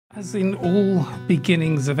As in all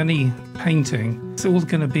beginnings of any painting, it's all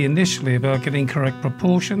going to be initially about getting correct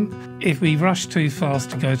proportion. If we rush too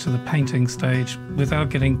fast to go to the painting stage without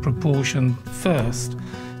getting proportion first,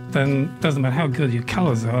 then it doesn't matter how good your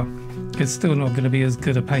colours are, it's still not going to be as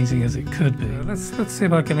good a painting as it could be. Let's see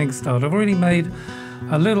about getting started. I've already made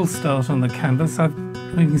a little start on the canvas.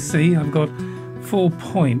 You can see I've got 4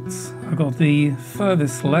 points. I've got the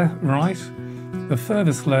furthest right, the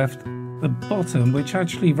furthest left, the bottom, which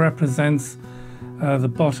actually represents the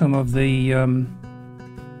bottom of the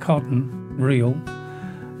cotton reel,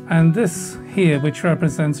 and this here, which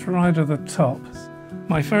represents right at the top.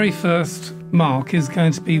 My very first mark is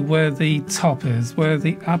going to be where the top is, where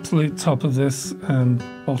the absolute top of this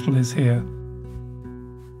bottle is here.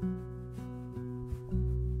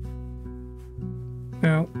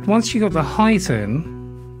 Now, once you got the height in,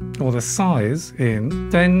 or the size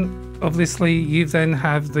in, then obviously you then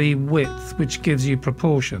have the width, which gives you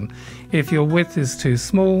proportion. If your width is too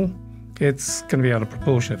small, it's going to be out of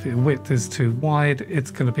proportion. If your width is too wide, it's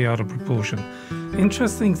going to be out of proportion.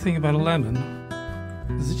 Interesting thing about a lemon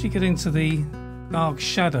is that you get into the dark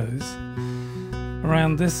shadows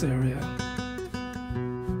around this area.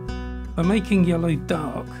 By making yellow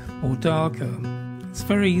dark or darker, it's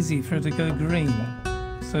very easy for it to go green.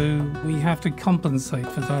 So we have to compensate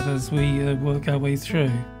for that as we work our way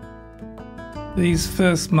through. These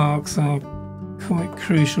first marks are quite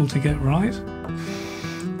crucial to get right.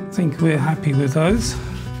 I think we're happy with those.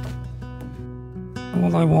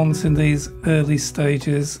 All I want in these early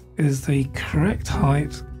stages is the correct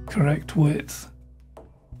height, correct width,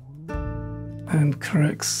 and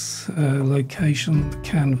correct location of the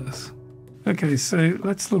canvas. Okay, so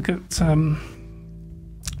let's look at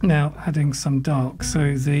now adding some dark.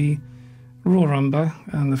 So the raw umber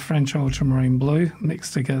and the French ultramarine blue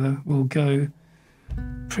mixed together will go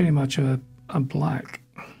pretty much a black,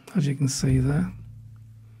 as you can see there.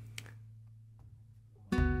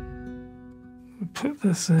 We'll put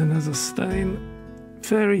this in as a stain,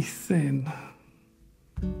 very thin,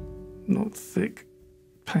 not thick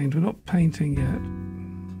paint. We're not painting yet.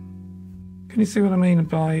 Can you see what I mean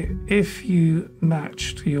by if you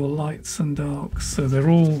matched your lights and darks so they're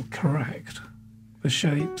all correct, the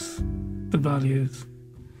shapes, the values,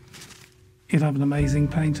 you'd have an amazing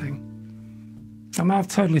painting. I've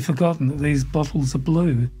totally forgotten that these bottles are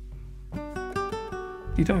blue.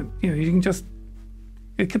 You can just,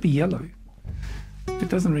 it could be yellow. It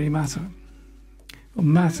doesn't really matter. What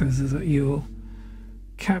matters is that you're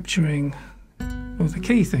capturing, well, the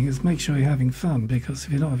key thing is make sure you're having fun, because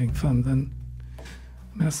if you're not having fun, then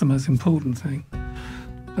that's the most important thing.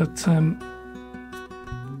 But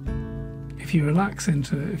if you relax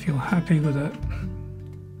into it, if you're happy with it,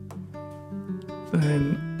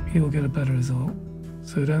 then you'll get a better result.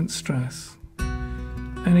 So don't stress.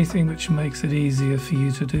 Anything which makes it easier for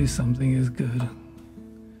you to do something is good.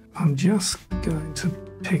 I'm just going to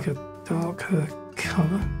pick a darker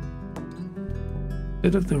colour.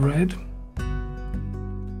 Bit of the red,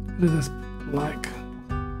 bit of this black.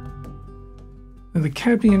 Now the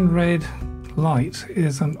cadmium red light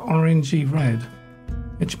is an orangey red,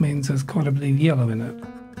 which means there's quite a bit of yellow in it,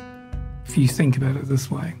 if you think about it this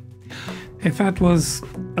way. If that was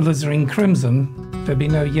alizarin crimson, there'd be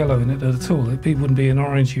no yellow in it at all. It wouldn't be an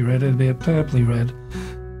orangey red, it'd be a purpley red.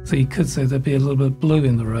 So you could say there'd be a little bit of blue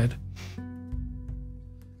in the red.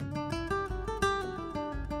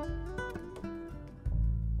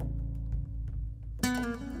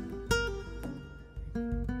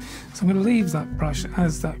 So I'm going to leave that brush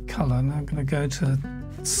as that colour, and I'm going to go to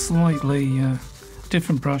a slightly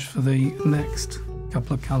different brush for the next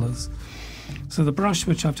couple of colours. So the brush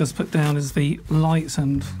which I've just put down is the light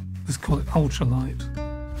and let's call it ultralight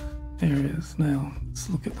areas. Now let's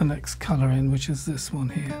look at the next colour in, which is this one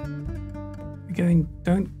here. Again,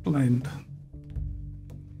 don't blend.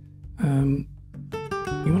 You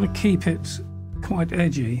want to keep it quite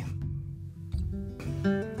edgy.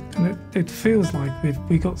 And it feels like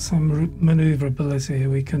we've got some manoeuvrability here.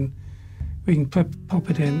 We can pop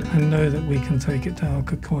it in and know that we can take it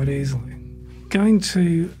darker quite easily. We need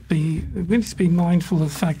to be mindful of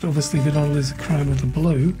the fact, obviously, we don't lose the chrome of the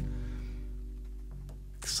blue.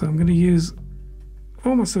 So I'm going to use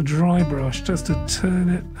almost a dry brush just to turn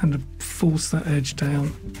it and to force that edge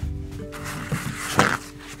down,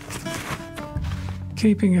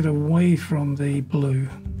 keeping it away from the blue.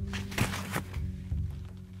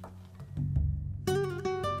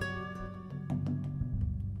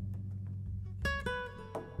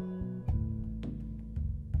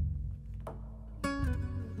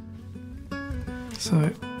 So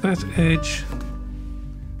that edge,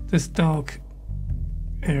 this dark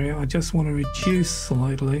area I just want to reduce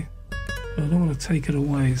slightly, but I don't want to take it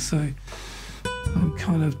away, so I'm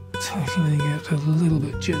kind of tackling it a little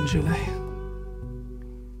bit gingerly,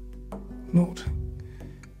 not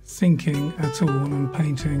thinking at all when I'm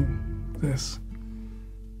painting this.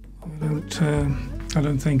 I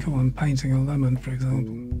don't think when I'm painting a lemon, for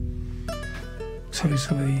example,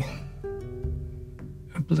 totally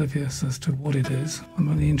oblivious as to what it is. I'm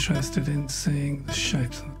only interested in seeing the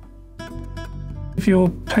shapes. If you're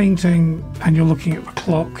painting and you're looking at the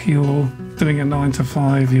clock, you're doing a 9 to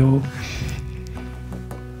 5, you're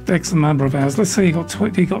X number of hours. Let's say you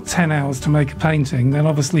got 10 hours to make a painting, then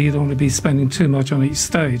obviously you don't want to be spending too much on each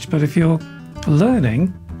stage. But if you're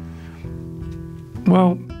learning,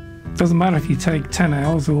 well, it doesn't matter if you take 10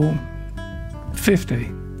 hours or 50.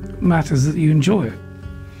 It matters that you enjoy it.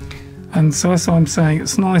 And so that's why I'm saying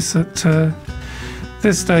it's nice that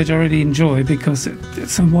this stage I really enjoy, because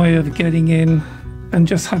it's a way of getting in and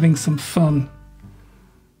just having some fun